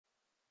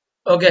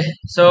Okay,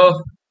 so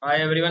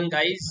hi everyone,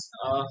 guys.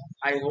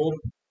 I hope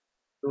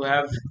you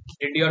have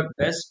did your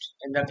best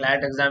in the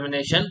Clat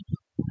examination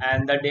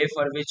and the day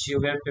for which you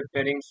were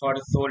preparing for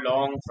so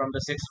long, from the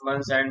 6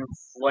 months and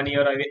 1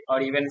 year, or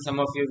even some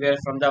of you were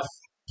from the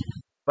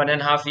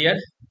 1.5 year,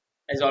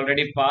 is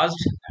already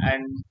passed,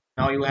 and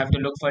now you have to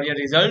look for your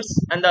results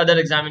and the other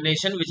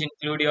examination, which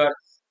include your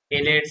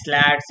ALAT,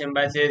 SLAT,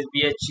 Symbiosis,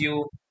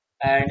 BHU,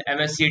 and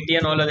MSCT,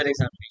 and all other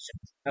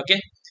examinations.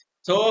 Okay,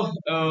 so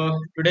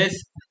today's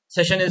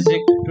session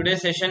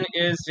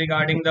is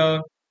regarding the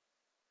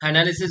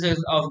analysis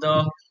of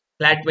the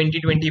Clat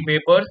 2020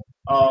 paper.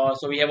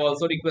 So we have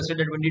also requested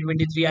the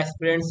 2023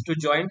 aspirants to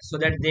join so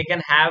that they can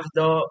have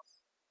the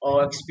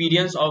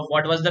experience of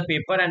what was the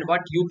paper and what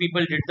you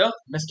people did the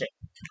mistake.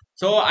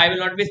 So I will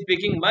not be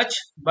speaking much,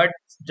 but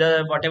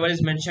whatever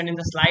is mentioned in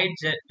the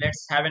slides,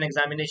 let's have an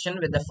examination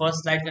with the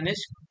first slide,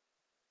 Ganesh.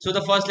 So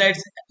the first slide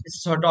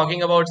is so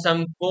talking about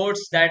some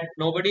quotes that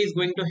nobody is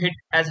going to hit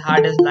as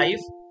hard as life,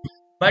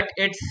 but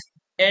it's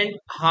and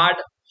hard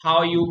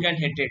how you can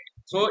hit it.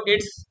 So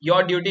it's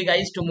your duty,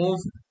 guys, to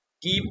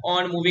keep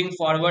on moving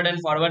forward and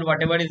forward,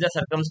 whatever is the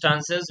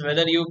circumstances.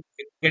 Whether you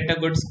get a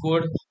good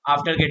score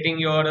after getting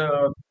your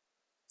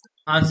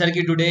answer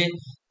key today,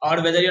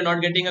 or whether you're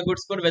not getting a good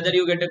score, whether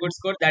you get a good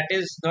score, that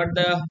is not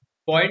the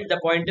point. The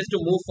point is to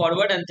move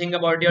forward and think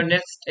about your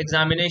next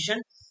examination.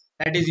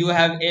 That is, you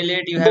have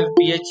ALAT, you have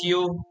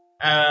PHU,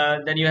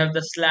 then you have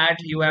the SLAT,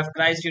 you have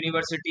Christ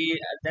University,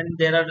 then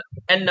there are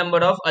n number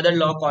of other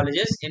law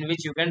colleges in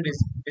which you can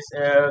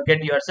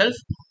get yourself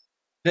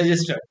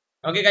registered.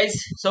 Okay, guys.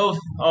 So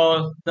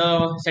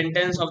the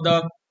sentence of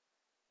the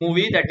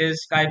movie that is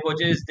काय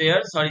पोचे is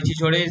there, sorry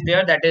छिछोड़े is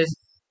there, that is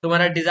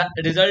तुम्हारा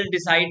result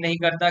decide नहीं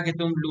करता कि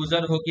तुम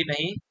loser हो कि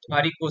नहीं,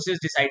 तुम्हारी कोशिश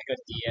डिसाइड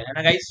करती है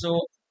ना guys. So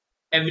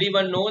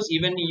everyone knows,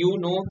 even you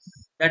know,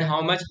 that how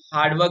much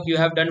hard work you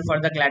have done for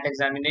the CLAT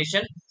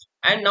examination,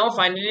 and now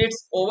finally it's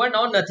over.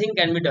 Now nothing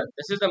can be done.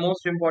 This is the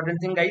most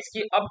important thing, guys,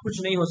 कि अब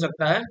कुछ नहीं हो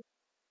सकता है.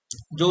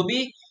 जो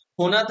भी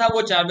होना था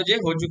वो 4 बजे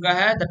हो चुका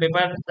है. The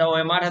paper, the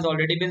OMR has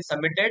already been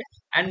submitted,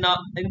 and now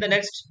in the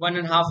next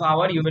 1.5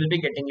 hour you will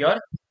be getting your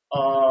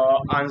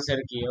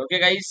answer key.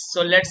 Okay, guys.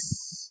 So let's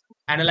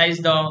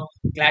analyze the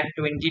CLAT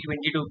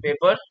 2022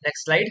 paper.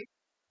 Next slide.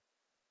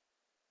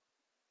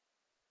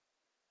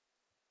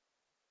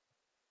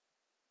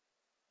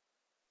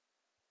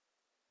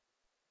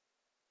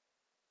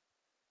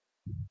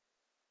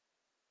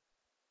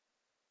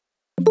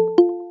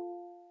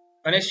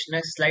 Finish.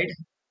 Next slide.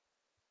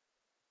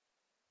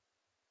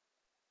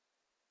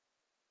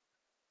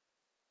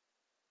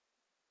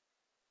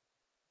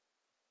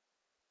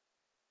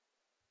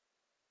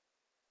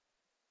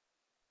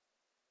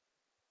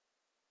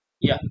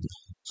 Yeah.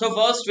 So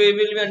first we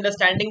will be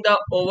understanding the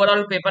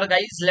overall paper,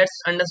 guys. Let's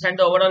understand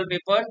the overall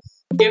paper.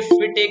 If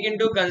we take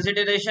into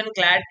consideration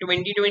CLAT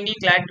 2020,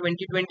 CLAT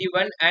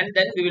 2021, and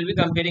then we will be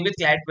comparing with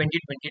CLAT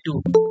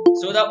 2022.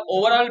 So the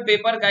overall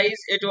paper,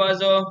 guys, it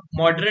was a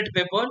moderate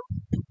paper.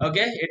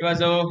 Okay, it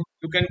was a,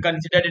 you can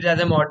consider it as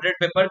a moderate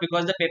paper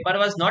because the paper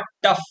was not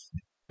tough.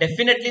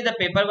 Definitely the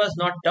paper was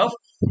not tough.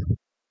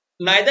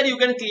 Neither you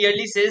can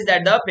clearly say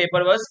that the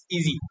paper was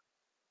easy.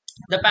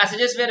 The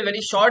passages were very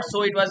short,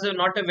 so it was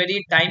not a very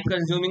time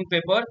consuming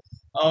paper.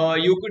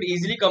 You could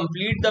easily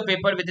complete the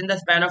paper within the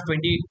span of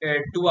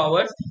 22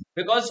 hours,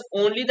 because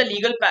only the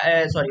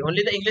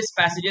only the English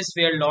passages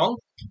were long.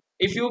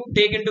 If you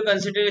take into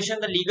consideration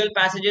the legal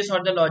passages or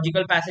the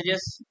logical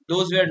passages,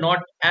 those were not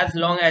as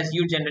long as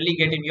you generally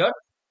get in your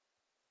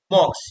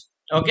mocks.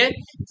 Okay,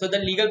 so the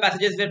legal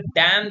passages were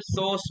damn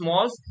so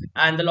small,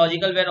 and the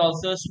logical were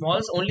also small.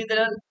 Only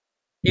the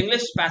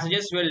English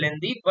passages were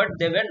lengthy, but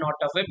they were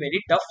not of a very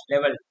tough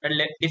level.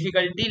 The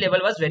difficulty level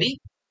was very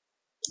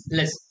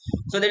less.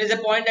 So there is a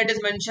point that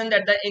is mentioned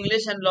that the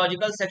English and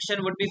logical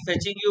section would be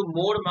fetching you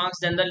more marks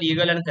than the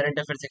legal and current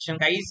affairs section.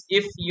 Guys,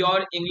 if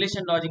your English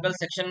and logical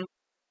section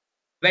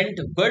went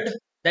good,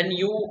 then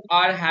you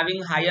are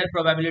having higher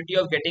probability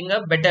of getting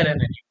a better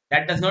NLU.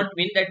 That does not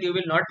mean that you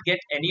will not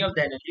get any of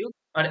the NLU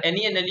or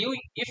any NLU.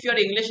 If your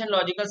English and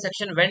logical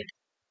section went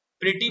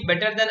pretty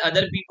better than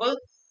other people,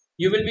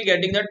 you will be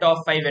getting the top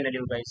 5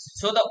 NLU, guys.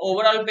 So the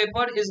overall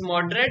paper is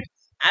moderate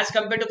as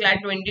compared to CLAT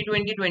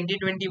 2020,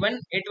 2021.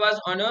 It was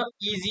on a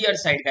easier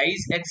side,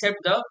 guys, except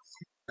the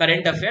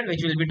current affair, which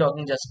we'll be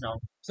talking just now.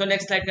 So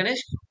next slide, Ganesh.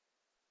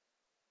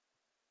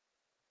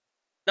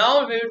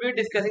 Now we will be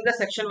discussing the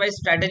section wise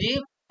strategy.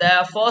 The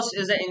first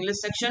is the English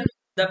section.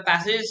 The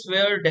passages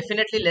were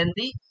definitely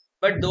lengthy,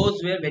 but those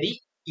were very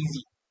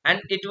easy,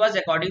 and it was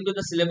according to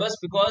the syllabus,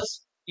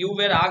 because you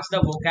were asked the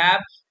vocab,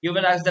 you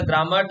were asked the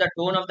grammar, the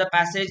tone of the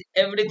passage,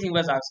 everything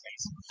was asked,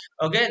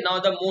 guys. Okay, now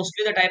the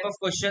mostly the type of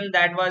question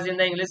that was in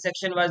the English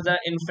section was the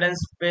inference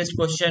based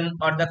question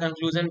or the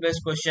conclusion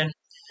based question,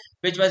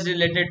 which was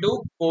related to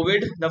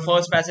COVID. The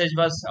first passage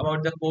was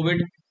about the COVID.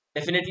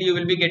 Definitely, you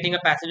will be getting a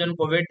passage on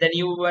COVID. Then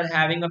you were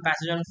having a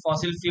passage on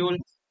fossil fuel.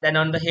 Then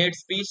on the hate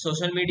speech,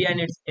 social media and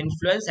its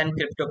influence, and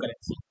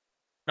cryptocurrency.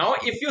 Now,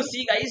 if you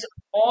see, guys,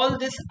 all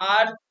this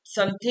are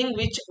something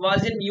which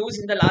was in news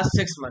in the last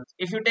 6 months.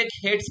 If you take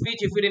hate speech,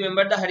 if you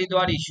remember the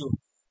Haridwar issue,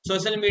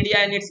 social media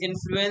and its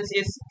influence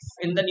is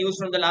in the news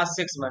from the last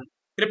 6 months.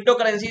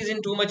 Cryptocurrency is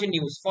in too much in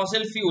news.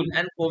 Fossil fuel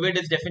and COVID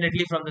is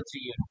definitely from the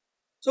 3 year.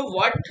 So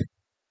what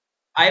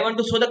I want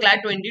to show the Clat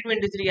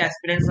 2023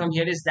 aspirant from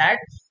here is that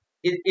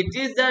it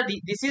is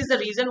this is the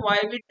reason why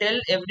we tell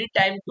every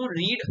time to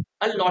read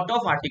a lot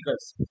of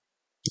articles.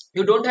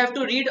 You don't have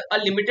to read a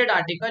limited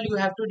article, you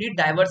have to read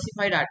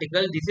diversified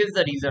article. This is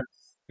the reason,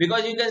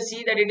 because you can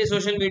see that it is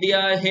social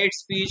media, hate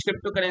speech,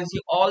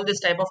 cryptocurrency, all this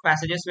type of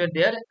passages were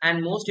there,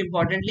 and most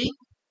importantly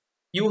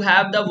you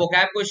have the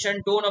vocab question,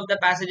 tone of the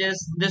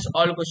passages, this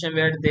all question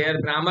were there,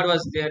 grammar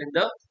was there in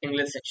the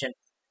English section.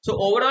 So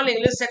overall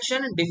English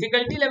section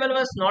difficulty level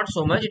was not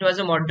so much, it was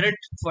a moderate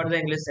for the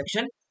English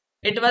section.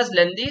 It was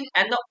lengthy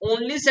and the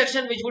only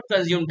section which would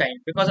consume time,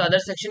 because other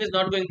section is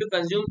not going to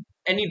consume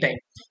any time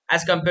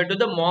as compared to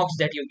the mocks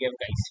that you gave,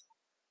 guys.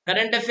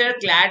 Current affair,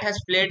 Clat has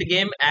played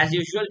game as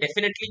usual.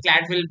 Definitely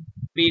Clat will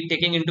be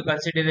taking into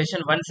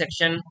consideration one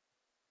section,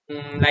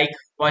 like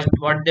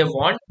what they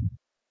want.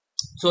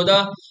 So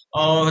the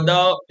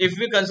if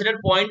we consider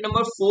point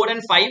number 4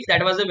 and 5,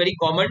 that was a very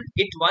common.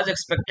 It was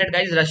expected,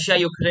 guys. Russia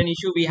Ukraine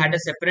issue, we had a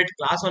separate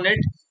class on it.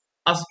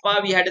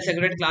 ASPA, we had a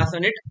separate class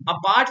on it.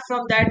 Apart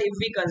from that, if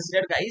we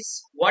consider,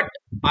 guys, what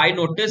I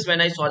noticed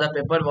when I saw the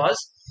paper was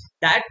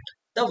that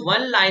the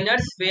one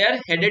liners were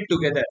headed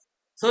together.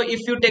 So if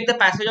you take the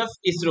passage of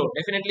ISRO,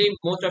 definitely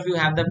most of you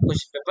have the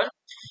question paper.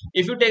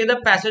 If you take the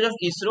passage of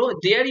ISRO,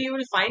 there you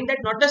will find that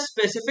not a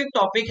specific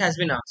topic has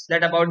been asked,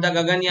 that about the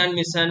Gaganyaan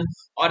mission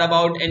or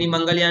about any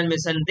Mangalyaan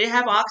mission. They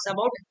have asked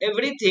about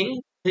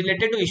everything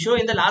related to ISRO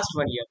in the last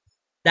 1 year.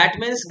 That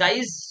means,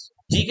 guys,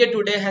 GK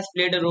today has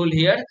played a role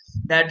here.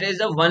 That is,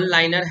 a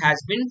one-liner has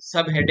been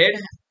subheaded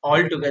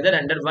all together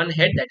under one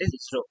head, that is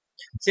ISRO.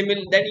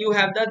 Similar, then you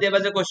have there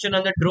was a question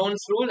on the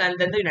drones rule and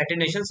then the United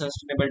Nations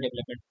Sustainable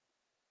Development.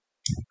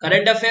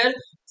 Current affair,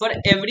 for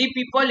every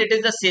people it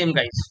is the same,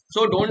 guys.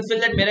 So don't feel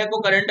that मेरे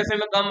को current affair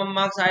में कम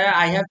marks आया.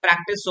 I have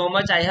practiced so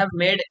much. I have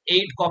made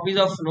 8 copies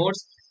of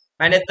notes.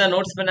 मैंने इतना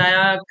notes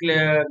बनाया,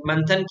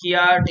 मंथन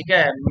किया, ठीक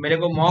है. मेरे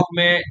को mock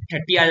में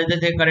 30 आ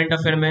जाते थे current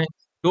affair में.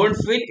 Don't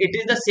feel it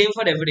is the same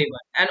for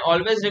everyone. And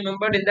always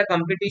remember in the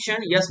competition,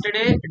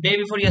 day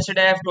before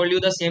yesterday, I have told you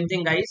the same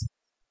thing, guys.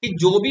 कि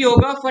जो भी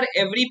होगा for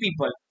every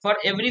people, for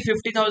every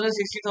 50,000,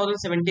 60,000,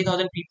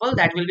 70,000 people,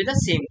 that will be the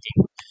same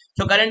thing.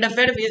 So current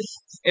affair is,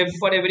 if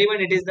for everyone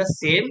it is the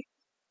same.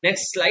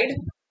 Next slide.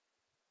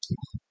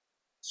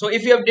 So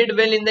if you have did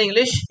well in the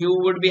English, you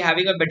would be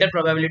having a better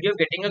probability of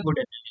getting a good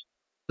answer.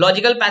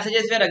 Logical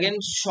passages were again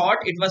short.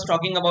 It was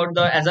talking about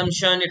the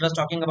assumption, it was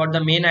talking about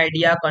the main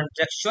idea,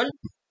 contextual.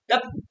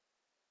 The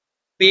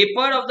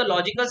paper of the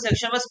logical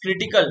section was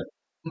critical,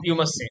 you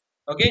must say.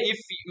 Okay,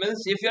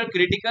 if your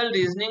critical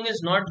reasoning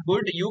is not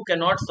good, you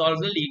cannot solve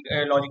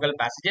the logical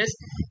passages.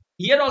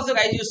 Here also,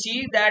 guys, you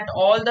see that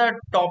all the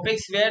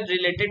topics were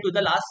related to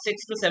the last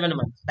 6 to 7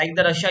 months, like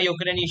the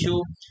Russia-Ukraine issue,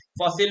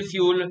 fossil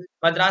fuel,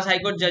 Madras High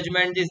Court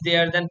judgment is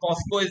there, then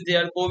POSCO is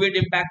there, COVID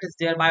impact is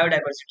there,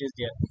 biodiversity is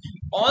there.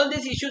 All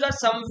these issues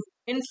are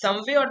in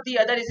some way or the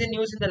other is in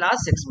news in the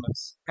last 6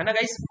 months. Right,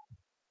 guys?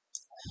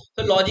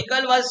 So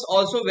logical was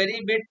also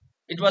very bit.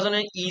 It was on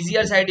an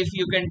easier side if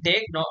you can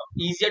take, no,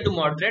 easier to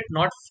moderate,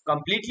 not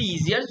completely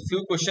easier.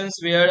 Few questions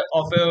were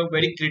of a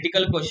very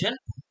critical question,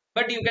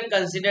 but you can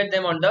consider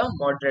them on the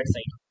moderate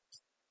side.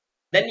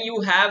 Then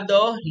you have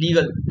the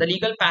legal. The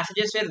legal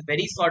passages were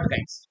very short,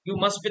 guys. You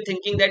must be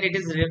thinking that it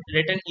is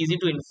written easy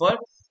to infer,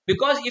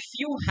 because if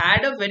you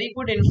had a very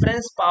good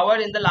inference power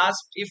in the last,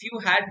 if you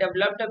had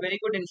developed a very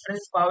good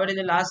inference power in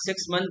the last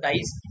 6 months,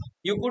 guys,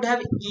 you could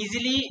have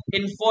easily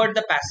inferred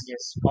the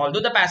passages.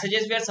 Although the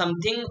passages were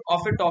something of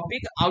a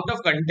topic out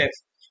of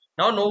context.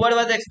 Now, no one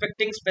was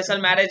expecting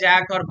Special Marriage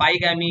Act or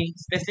bigamy,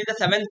 especially the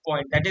 7th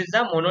point, that is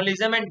the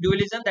monolism and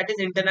dualism, that is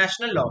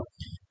international law.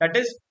 That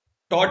is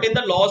taught in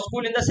the law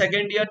school in the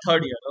 2nd year,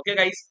 3rd year. Okay,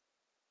 guys?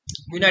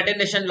 United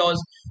Nations laws.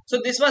 So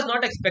this was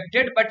not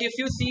expected, but if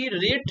you see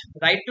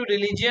right to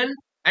religion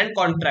and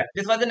contract,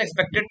 this was an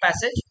expected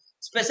passage.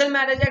 Special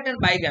Marriage Act and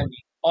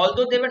bigamy,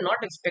 although they were not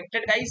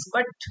expected, guys,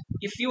 but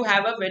if you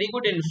have a very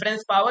good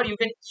inference power, you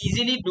can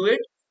easily do it.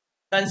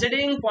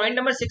 Considering point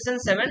number 6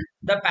 and 7,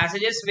 the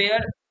passages were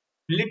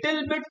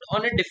little bit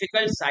on a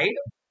difficult side,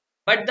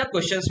 but the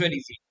questions were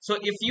easy. So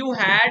if you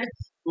had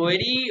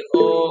very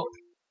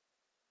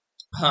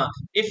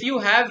if you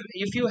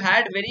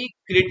had very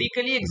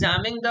critically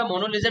examining the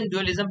monolism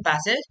dualism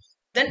passage,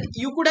 then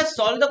you could have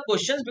solved the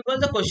questions, because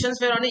the questions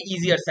were on an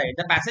easier side.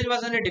 The passage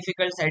was on a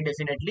difficult side,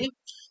 definitely,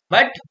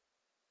 but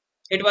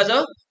it was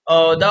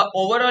the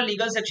overall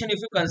legal section. If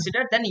you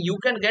consider, then you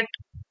can get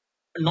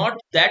not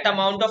that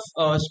amount of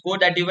score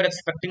that you were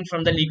expecting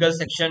from the legal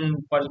section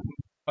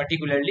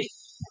particularly.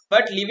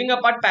 But leaving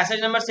apart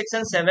passage number 6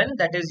 and 7,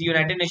 that is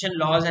United Nations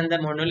laws and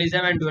the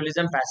monolism and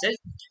dualism passage,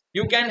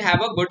 you can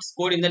have a good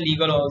score in the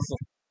legal also.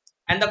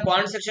 And the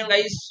quant section,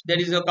 guys, there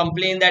is a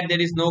complaint that there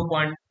is no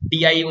quant,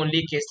 DI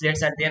only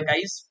caselets are there,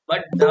 guys.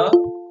 But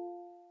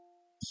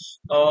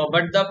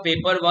but the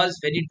paper was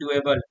very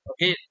doable.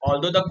 Okay,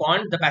 although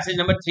the passage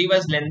number 3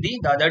 was lengthy,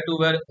 the other two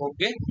were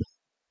okay.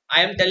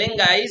 I am telling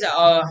guys,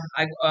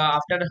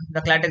 after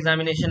the CLAT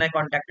examination, I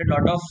contacted a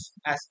lot of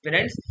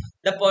aspirants.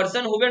 The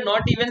person who were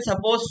not even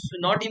supposed,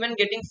 not even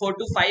getting 4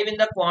 to 5 in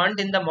the quant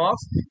in the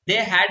mocks, they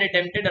had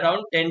attempted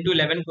around 10 to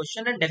 11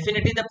 questions, and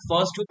definitely the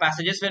first two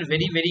passages were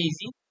very, very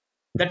easy.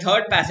 The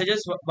third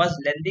passages was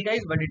lengthy,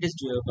 guys, but it is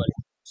doable.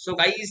 So,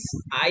 guys,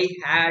 I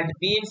had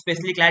been,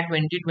 especially CLAT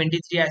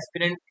 2023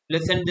 aspirant,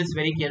 listen this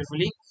very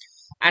carefully,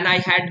 and I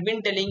had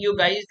been telling you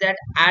guys that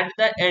at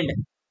the end,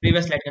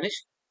 previous slide,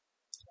 Ganesh,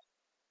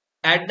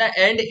 at the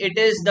end it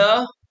is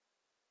the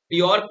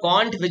your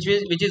quant which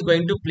is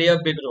going to play a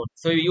big role.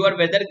 So you are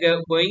whether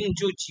going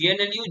to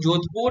GNLU,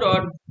 Jodhpur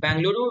or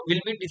Bangalore will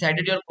be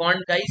decided your quant,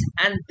 guys.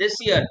 And this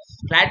year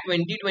CLAT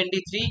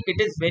 2023, it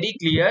is very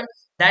clear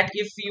that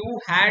if you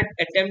had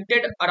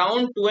attempted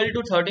around 12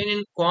 to 13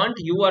 in quant,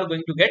 you are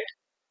going to get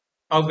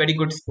a very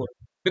good score,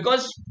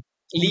 because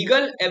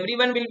legal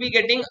everyone will be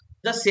getting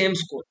the same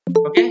score.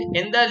 Okay,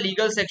 in the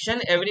legal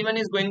section everyone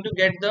is going to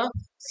get the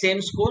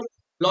same score.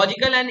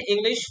 Logical and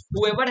English,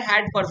 whoever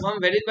had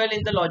performed very well in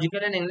the logical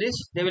and English,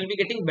 they will be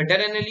getting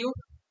better NLU.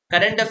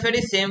 Current affair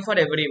is same for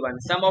everyone.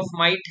 Some of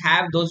might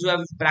have, those who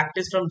have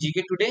practiced from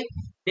GK today,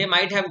 they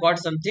might have got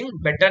something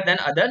better than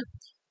other,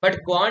 but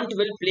quant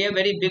will play a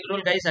very big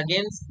role, guys,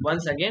 again,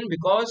 once again,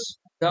 because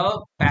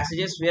the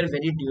passages were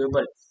very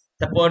doable.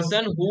 The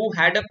person who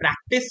had a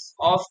practice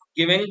of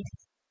giving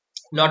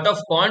lot of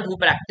quant, who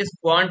practiced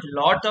quant,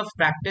 lot of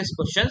practice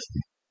questions,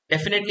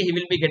 definitely he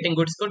will be getting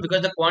good score,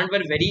 because the quant were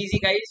very easy,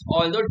 guys.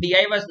 Although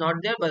DI was not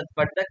there,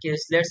 but the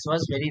caselets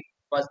was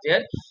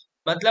there.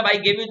 Matlab, I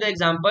gave you the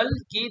example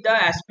ki the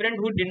aspirant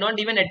who did not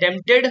even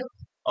attempted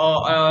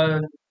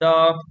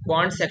the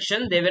quant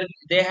section,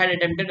 they had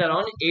attempted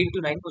around 8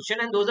 to 9 question,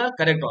 and those are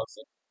correct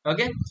also.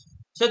 Okay,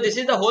 so this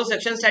is the whole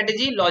section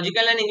strategy.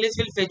 Logical and English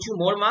will fetch you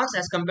more marks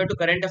as compared to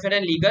current affair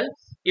and legal.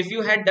 If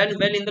you had done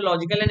well in the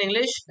logical and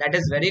English, that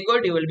is very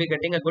good, you will be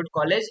getting a good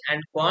college,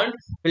 and quant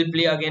will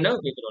play again a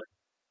big role.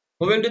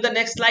 Moving to the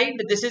next slide.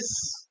 This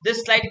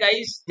slide,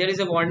 guys, there is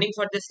a warning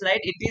for this slide.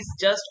 It is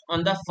just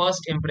on the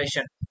first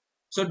impression,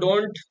 so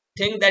don't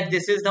think that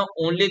this is the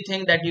only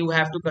thing that you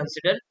have to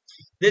consider.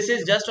 This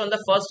is just on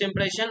the first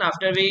impression.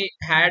 After we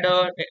had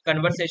a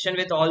conversation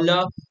with all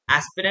the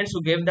aspirants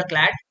who gave the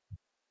CLAT,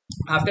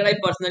 after I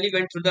personally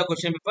went through the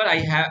question paper,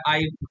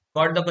 I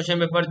got the question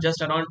paper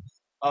just around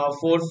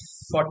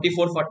 4:40,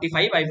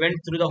 4:45. I went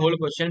through the whole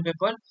question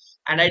paper,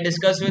 and I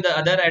discussed with the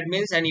other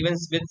admins and even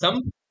with some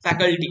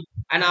faculty.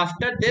 And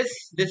after this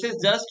is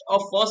just a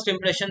first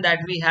impression that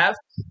we have,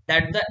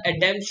 that the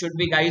attempt should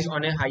be, guys,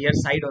 on a higher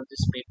side on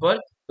this paper,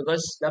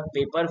 because the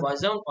paper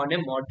was on a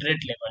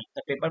moderate level.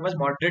 The paper was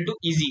moderate to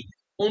easy.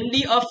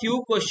 Only a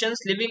few questions,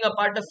 leaving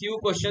apart a few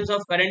questions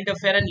of current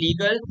affair and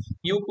legal,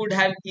 you could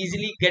have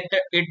easily get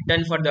it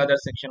done for the other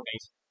section,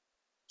 guys.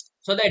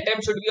 So the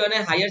attempt should be on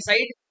a higher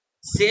side.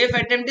 Safe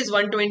attempt is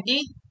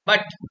 120,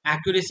 but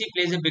accuracy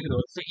plays a big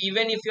role. So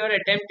even if your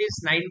attempt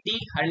is 90,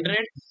 100,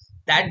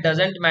 that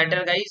doesn't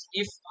matter, guys.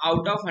 If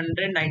out of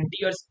 190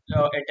 your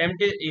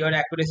your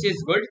accuracy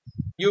is good,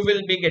 you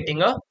will be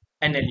getting a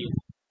NLU.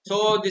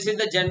 So this is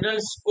the general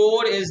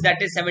score, is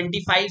that is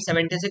 75,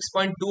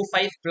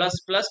 76.25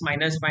 plus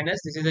minus.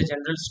 This is the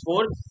general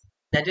score.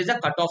 That is the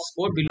cutoff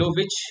score below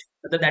which,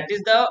 that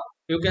is the,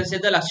 you can say,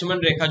 the Lakshman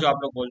Rekha जो आप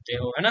लोग बोलते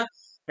हो, है ना?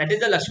 That is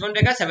the Lakshman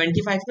Rekha,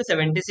 75 to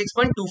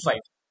 76.25.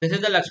 This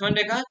is the Lakshman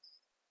Rekha.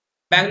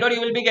 Bangalore,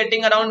 you will be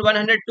getting around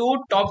 102.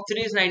 Top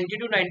 3 is 90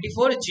 to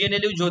 94.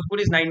 GNLU Jodhpur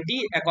is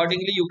 90.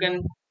 Accordingly, you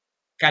can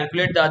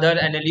calculate the other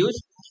NLUs.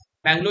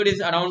 Bangalore is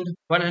around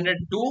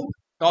 102.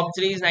 Top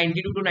 3 is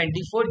 92 to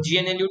 94.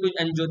 GNLU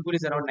and Jodhpur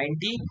is around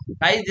 90.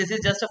 Guys, this is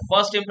just a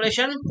first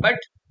impression, but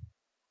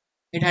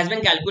it has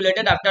been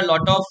calculated after a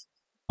lot of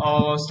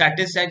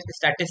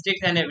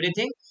statistics and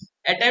everything.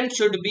 Attempt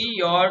should be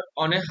your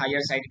on a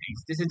higher side,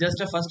 guys. This is just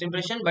a first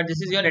impression, but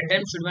this is your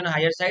attempt should be on a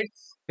higher side,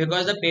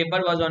 because the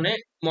paper was on a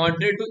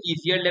moderate to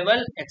easier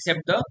level except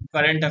the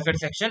current affair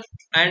section,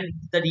 and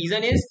the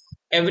reason is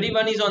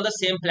everyone is on the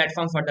same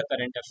platform for the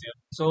current affair.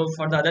 So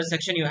for the other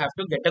section you have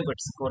to get a good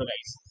score,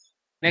 guys.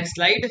 Next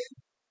slide,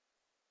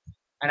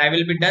 and I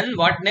will be done.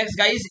 What next,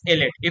 guys?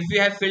 ELIT. If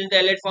you have filled the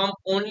ELIT form,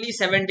 only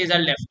 7 days are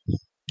left.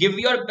 Give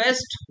your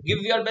best. Give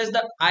your best.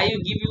 I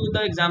give you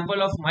the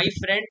example of my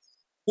friend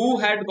who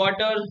had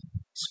got a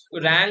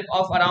rank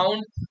of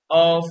around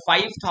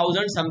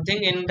 5,000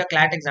 something in the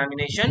CLAT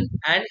examination,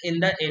 and in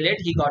the ELIT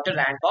he got a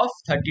rank of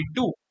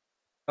 32.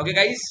 Okay,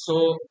 guys.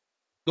 So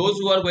those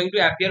who are going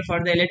to appear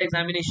for the ELIT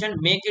examination,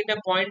 make it a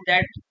point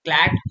that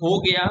CLAT हो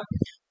गया,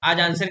 आज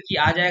answer की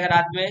आ जाएगा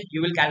रात में.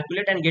 You will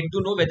calculate and get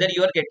to know whether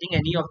you are getting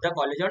any of the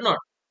college or not.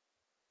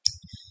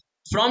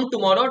 From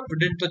tomorrow,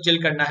 today तो chill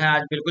करना है,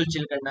 आज बिल्कुल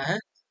chill करना है.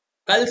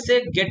 कल से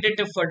get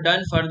it for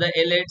done for the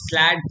ELIT,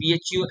 SLAT,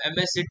 BHU,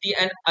 MSCT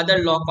and other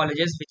law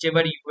colleges,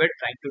 whichever you were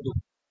trying to do.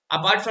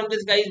 Apart from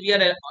this, guys, we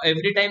are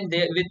every time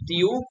there with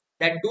you.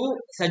 that to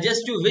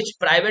suggest you which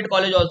private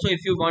college also,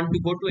 if you want to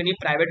go to any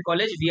private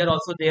college, we are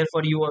also there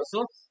for you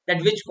also,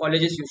 that which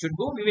colleges you should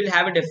go. We will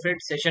have a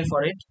different session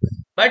for it.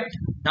 But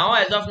now,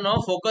 as of now,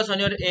 focus on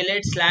your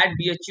ALET, SLAT,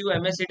 BHU,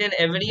 MSCT and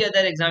every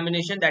other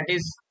examination that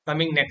is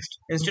coming next.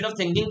 Instead of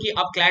thinking कि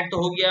अब CLAT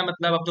तो हो गया,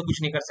 मतलब अब तो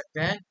कुछ नहीं कर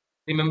सकते हैं.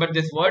 Remember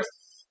this words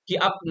कि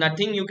अब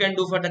nothing you can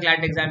do for the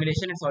CLAT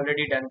examination. It's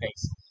already done,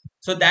 guys.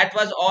 So that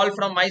was all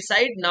from my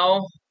side. Now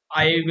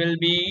I will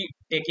be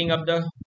taking up the